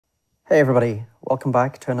Hey everybody, welcome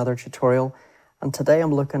back to another tutorial, and today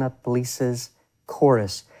I'm looking at BLEASS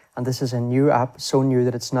Chorus, and this is a new app, so new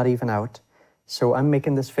that it's not even out. So I'm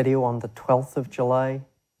making this video on the 12th of July,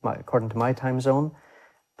 according to my time zone,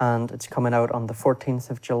 and it's coming out on the 14th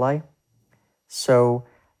of July. So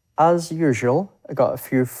as usual, I got a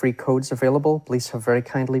few free codes available. BLEASS have very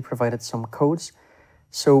kindly provided some codes.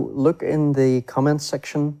 So look in the comments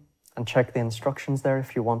section and check the instructions there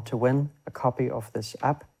if you want to win a copy of this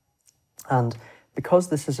app. And because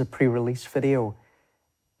this is a pre-release video,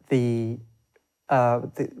 if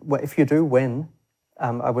you do win,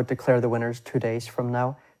 I would declare the winners 2 days from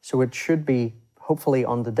now. So it should be hopefully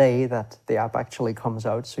on the day that the app actually comes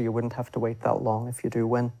out, so you wouldn't have to wait that long if you do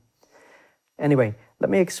win. Anyway,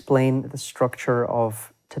 let me explain the structure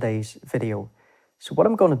of today's video. So what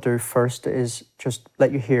I'm going to do first is just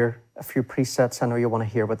let you hear a few presets. I know you want to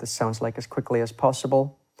hear what this sounds like as quickly as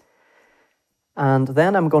possible. And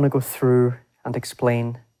then I'm going to go through and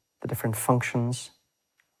explain the different functions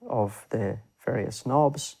of the various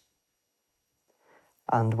knobs.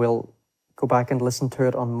 And we'll go back and listen to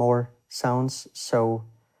it on more sounds. So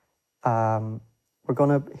we're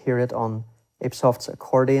going to hear it on Apesoft's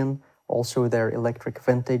accordion, also their electric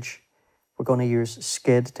vintage. We're going to use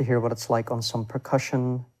skid to hear what it's like on some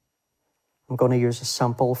percussion. I'm going to use a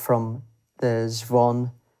sample from the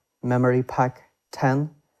Zvon Memory Pack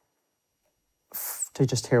 10. To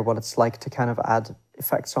just hear what it's like to kind of add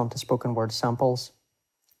effects onto spoken word samples.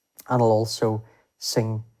 And I'll also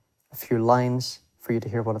sing a few lines for you to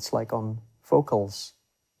hear what it's like on vocals.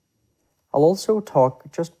 I'll also talk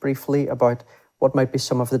just briefly about what might be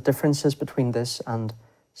some of the differences between this and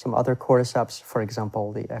some other chorus apps, for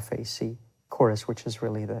example, the FAC Chorus, which is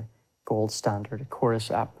really the gold standard chorus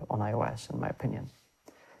app on iOS, in my opinion.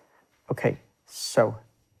 Okay, so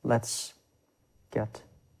let's get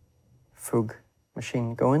Fugue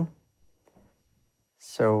machine going.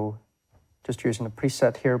 So just using a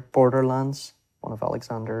preset here, Borderlands, one of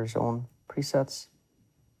Alexander's own presets.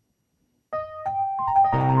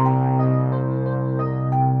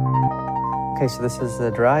 Okay, so this is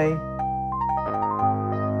the dry,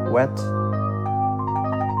 wet,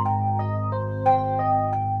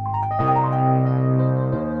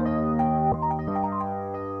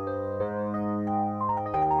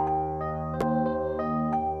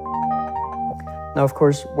 now, of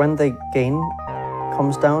course, when the gain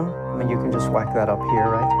comes down, I mean, you can just whack that up here,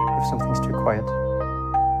 right? If something's too quiet.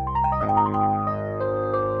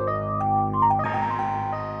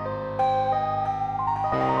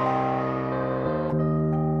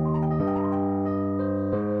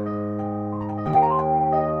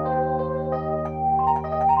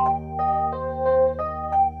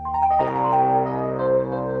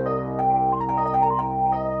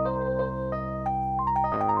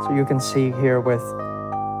 So you can see here with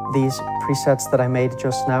these presets that I made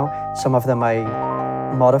just now, some of them I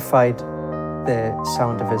modified the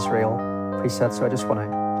Sound of Israel preset, so I just want to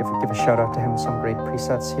give a shout out to him, some great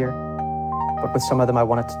presets here. But with some of them I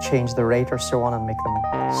wanted to change the rate or so on and make them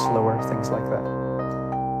slower, things like that.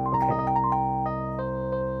 Okay.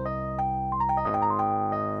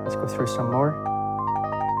 Let's go through some more.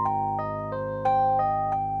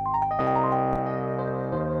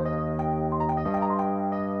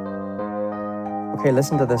 Okay,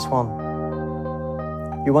 listen to this one.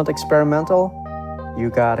 You want experimental?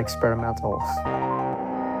 You got experimental.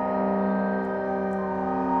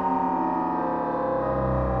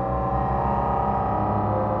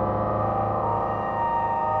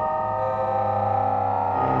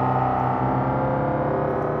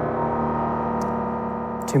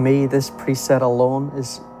 To me, this preset alone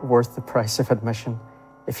is worth the price of admission.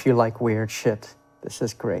 If you like weird shit, this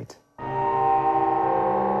is great.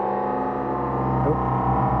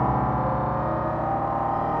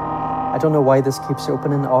 I don't know why this keeps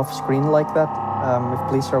opening off screen like that. If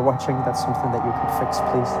BLEASS are watching, that's something that you can fix,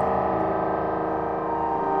 please.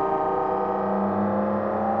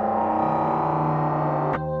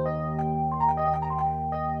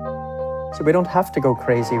 So we don't have to go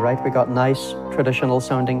crazy, right? We got nice traditional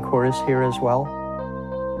sounding chorus here as well.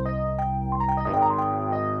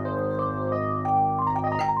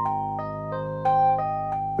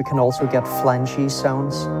 We can also get flangey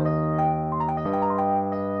sounds.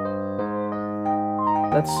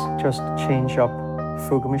 Let's just change up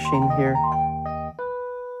Fugue machine here.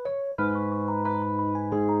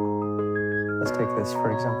 Let's take this,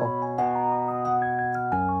 for example.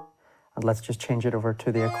 And let's just change it over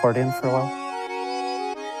to the accordion for a while.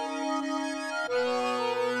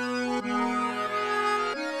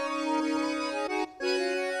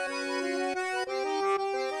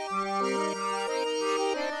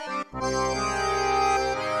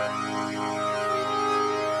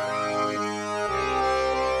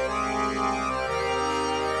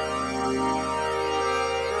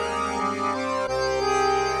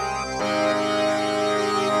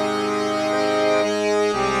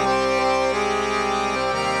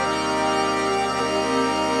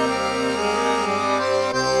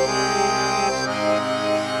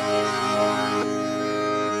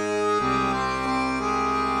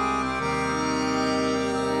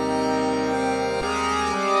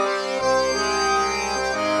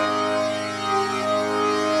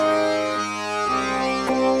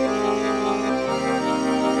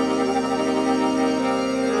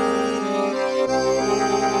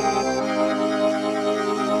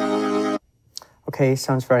 Okay,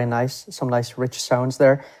 sounds very nice. Some nice rich sounds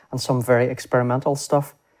there and some very experimental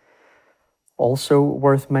stuff. Also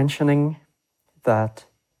worth mentioning that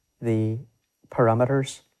the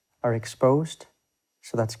parameters are exposed,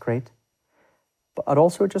 so that's great. But I'd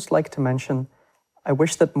also just like to mention, I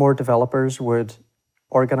wish that more developers would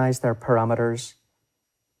organize their parameters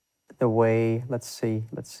the way, let's see.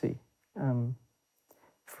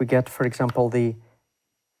 If we get, for example, the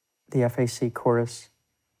FAC chorus,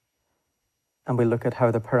 and we look at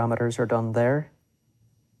how the parameters are done there,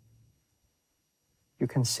 you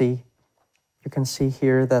can see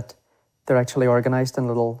here that they're actually organized in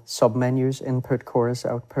little sub-menus, input, chorus,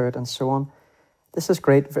 output, and so on. This is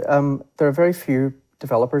great. There are very few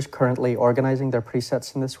developers currently organizing their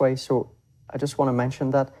presets in this way, so I just want to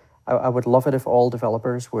mention that. I would love it if all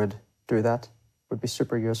developers would do that. It would be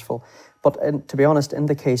super useful. But to be honest, in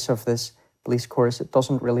the case of this BLEASS Chorus, it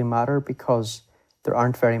doesn't really matter because there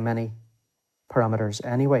aren't very many parameters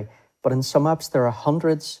anyway. But in some apps, there are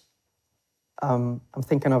hundreds. I'm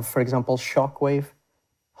thinking of, for example, Shockwave.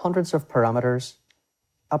 Hundreds of parameters.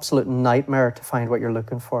 Absolute nightmare to find what you're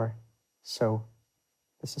looking for. So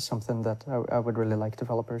this is something that I would really like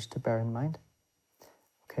developers to bear in mind.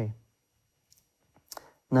 Okay.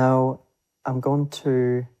 Now, I'm going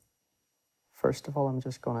to, first of all, I'm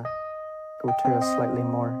just going to go to a slightly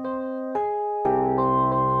more,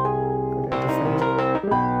 go to a different,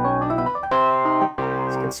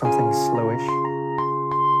 let's get something slowish.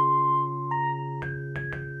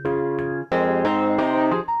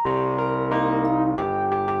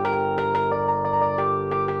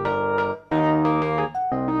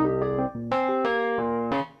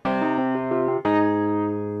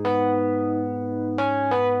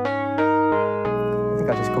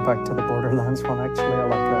 I'll just go back to the Borderlands one, actually. I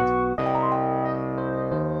like that.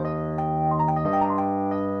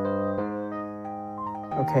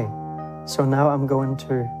 Okay, so now I'm going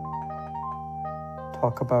to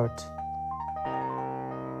talk about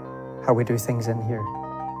how we do things in here.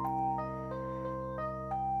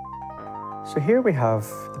 So here we have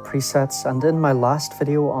the presets, and in my last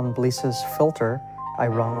video on BLEASS's filter, I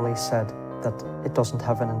wrongly said that it doesn't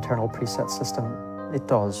have an internal preset system. It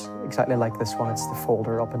does, exactly like this one. It's the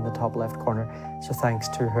folder up in the top left corner. So thanks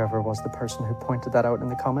to whoever was the person who pointed that out in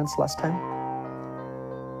the comments last time.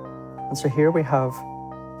 And so here we have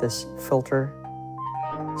this filter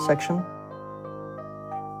section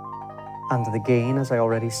and the gain, as I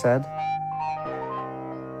already said.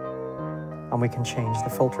 And we can change the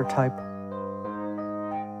filter type.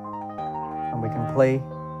 And we can play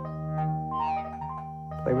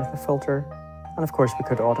with the filter. And of course we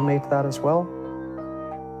could automate that as well.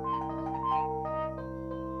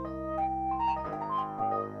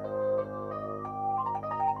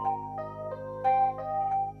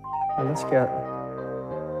 Let's get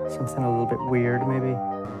something a little bit weird, maybe.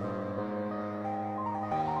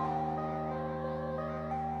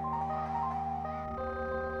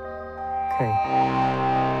 Okay.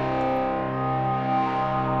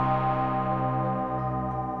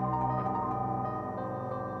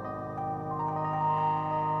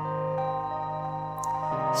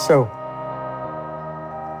 So,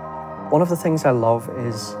 one of the things I love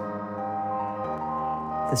is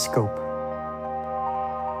the scope.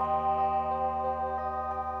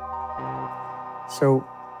 So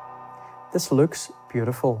this looks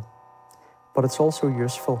beautiful, but it's also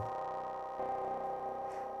useful.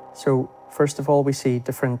 So first of all, we see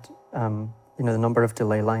different, the number of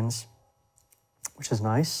delay lines, which is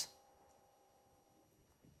nice,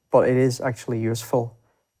 but it is actually useful.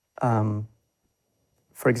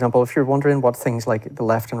 For example, if you're wondering what things like the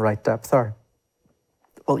left and right depth are,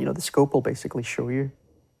 well, the scope will basically show you.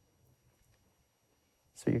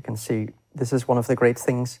 So you can see this is one of the great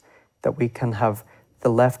things, that we can have the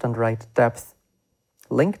left and right depth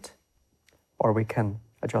linked, or we can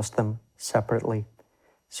adjust them separately.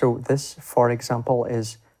 So this, for example,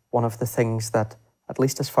 is one of the things that, at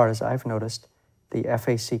least as far as I've noticed, the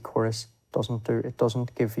FAC chorus doesn't do. It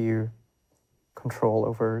doesn't give you control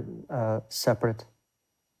over separate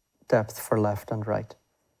depth for left and right.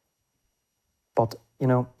 But,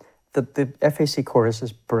 the FAC chorus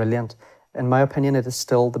is brilliant. In my opinion, it is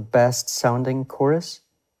still the best sounding chorus,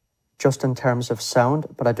 just in terms of sound,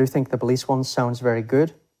 but I do think the BLEASS one sounds very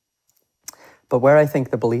good. But where I think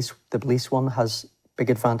the BLEASS one has big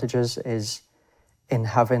advantages is in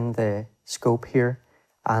having the scope here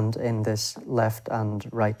and in this left and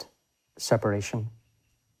right separation.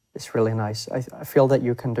 It's really nice. I feel that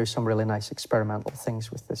you can do some really nice experimental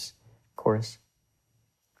things with this chorus.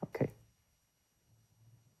 Okay.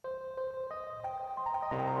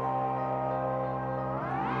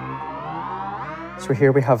 So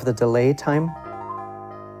here we have the delay time.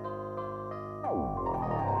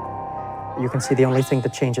 You can see the only thing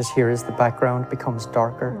that changes here is the background becomes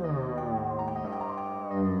darker.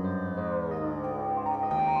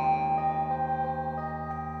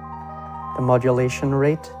 The modulation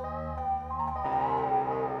rate.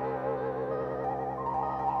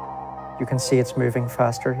 You can see it's moving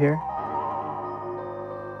faster here.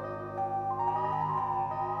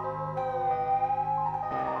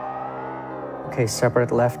 Okay,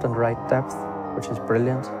 separate left and right depth, which is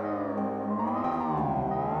brilliant.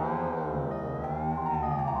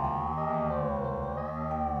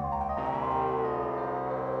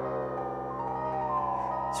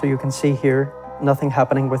 So you can see here, nothing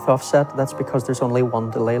happening with offset. That's because there's only one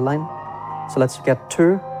delay line. So let's get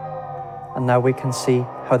 2, and now we can see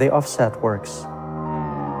how the offset works,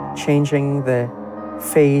 changing the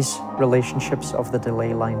phase relationships of the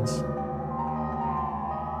delay lines.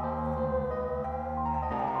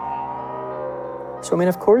 So I mean,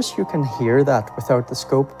 of course you can hear that without the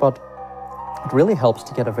scope, but it really helps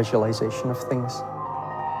to get a visualization of things.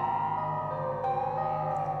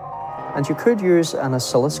 And you could use an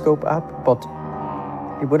oscilloscope app, but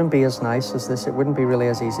it wouldn't be as nice as this. It wouldn't be really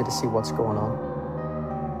as easy to see what's going on.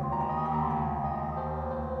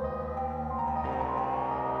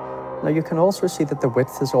 Now you can also see that the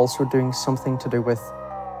width is also doing something to do with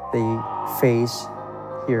the phase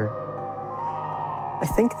here. I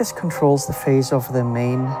think this controls the phase of the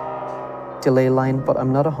main delay line, but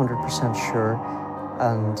I'm not 100% sure,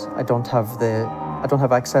 and I don't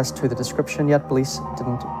have access to the description yet. BLEASS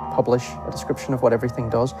didn't publish a description of what everything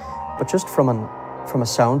does, but just from a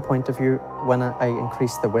sound point of view, when I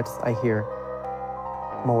increase the width, I hear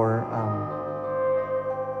more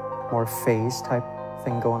phase type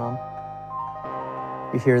thing going on.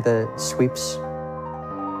 You hear the sweeps.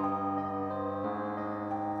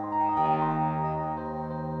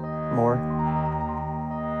 More.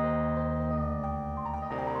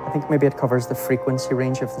 I think maybe it covers the frequency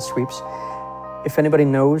range of the sweeps. If anybody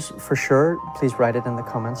knows for sure, please write it in the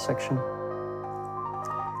comments section.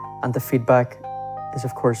 And the feedback is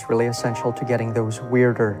of course really essential to getting those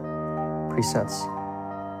weirder presets,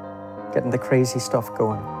 getting the crazy stuff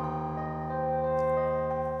going.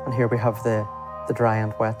 And here we have the dry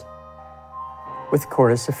and wet. With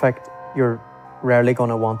chorus effect, you're rarely going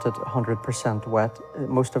to want it 100% wet.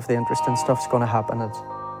 Most of the interesting stuff's going to happen with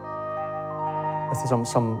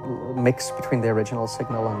some mix between the original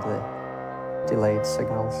signal and the delayed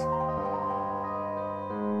signals.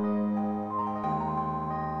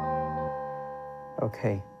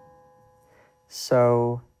 Okay,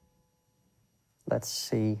 so let's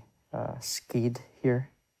see Skeed here.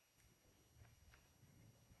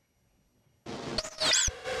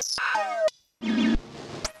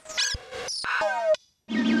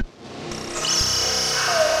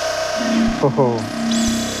 Oh.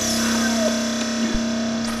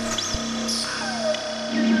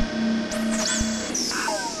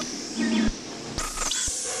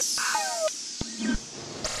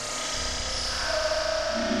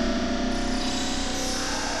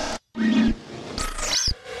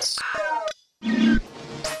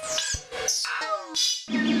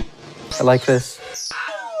 I like this.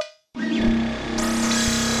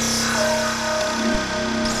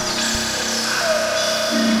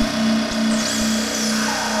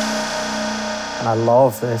 And I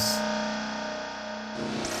love this.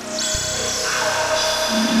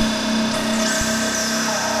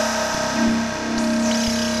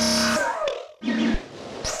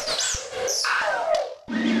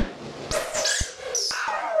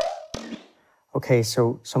 Okay,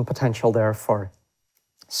 so some potential there for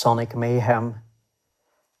sonic mayhem.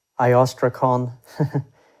 iOS.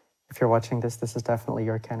 If you're watching this, this is definitely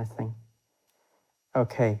your kind of thing.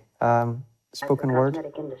 Okay, spoken word. The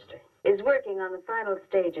cosmetic industry is working on the final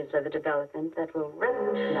stages of a development that will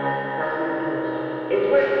revolutionize.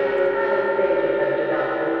 It's working on the final stages of a development that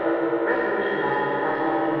will revolutionize.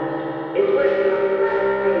 It's working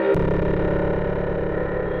on the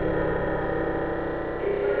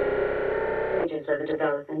final stages of a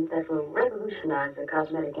development that will revolutionize the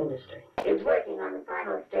cosmetic industry. It's working on the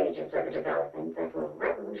final stages of a development that will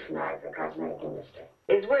revolutionize the cosmetic industry.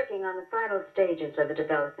 Is working on the final stages of a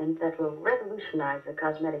development that will revolutionize the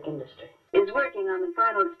cosmetic industry. Is working on the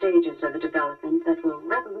final stages of a development that will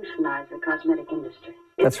revolutionize the cosmetic industry.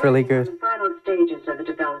 That's really good. The final stages of a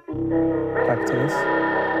development that will Back to this.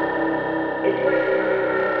 It's working on the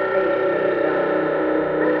final stages of a development.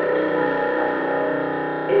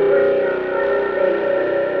 It's working on the final stages.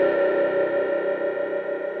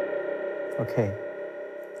 Okay,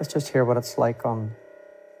 let's just hear what it's like on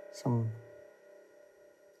some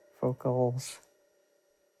vocals.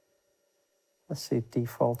 Let's see,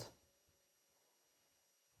 default.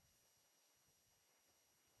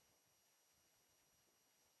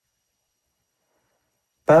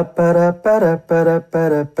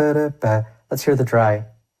 Let's hear the dry.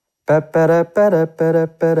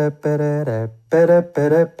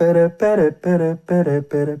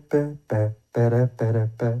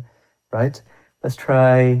 Right? Let's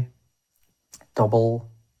try double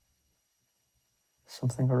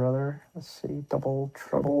something or other. Let's see, double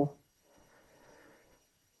treble.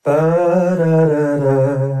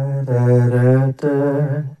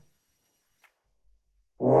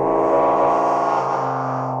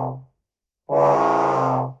 Wow.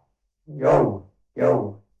 Wow. Yo.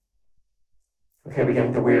 Okay, we get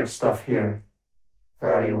into weird stuff here.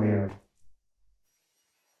 Very weird.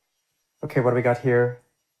 Okay, what do we got here?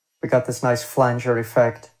 We got this nice flanger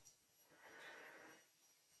effect.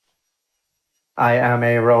 I am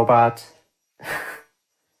a robot.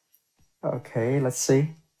 Okay, let's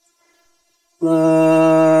see. La,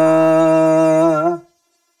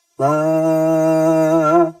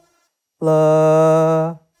 la,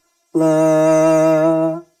 la,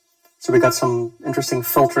 la. So we got some interesting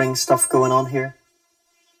filtering stuff going on here.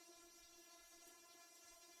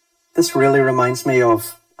 This really reminds me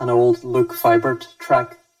of an old Luke Vibert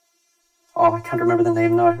track. Oh, I can't remember the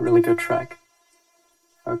name now. Really good track.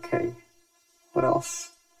 Okay, what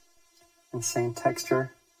else? Insane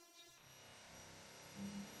texture.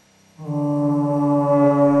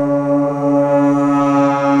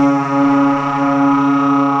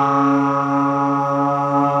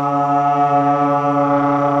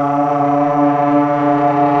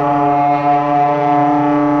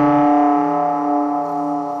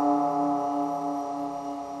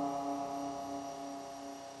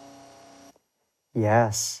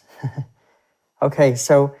 Yes. Okay,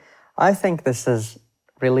 so I think this is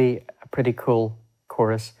really a pretty cool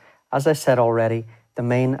chorus. As I said already, the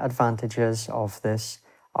main advantages of this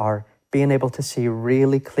are being able to see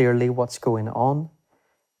really clearly what's going on,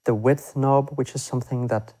 the width knob, which is something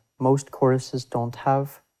that most choruses don't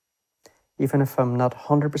have. Even if I'm not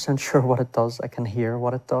 100% sure what it does, I can hear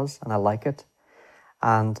what it does and I like it.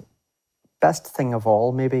 And best thing of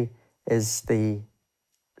all, maybe, is the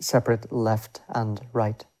separate left and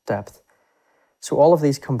right depth. So all of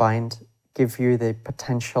these combined give you the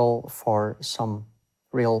potential for some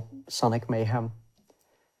real sonic mayhem.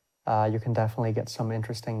 You can definitely get some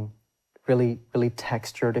interesting, really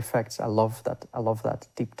textured effects. I love that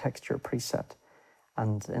deep texture preset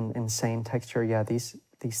and insane texture. Yeah, these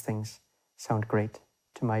things sound great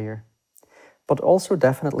to my ear. But also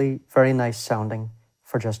definitely very nice sounding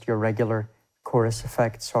for just your regular chorus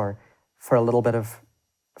effects or for a little bit of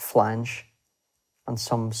flange and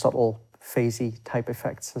some subtle phasey type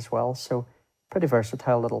effects as well. So pretty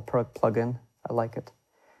versatile little plug-in. I like it.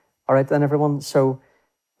 All right then, everyone. So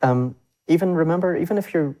even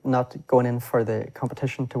if you're not going in for the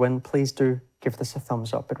competition to win, please do give this a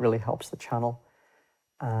thumbs up. It really helps the channel.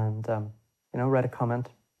 And write a comment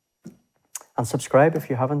and subscribe if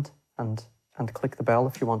you haven't, and click the bell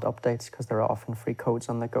if you want updates, because there are often free codes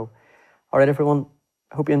on the go. All right, everyone.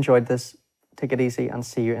 Hope you enjoyed this. Take it easy and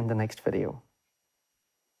see you in the next video.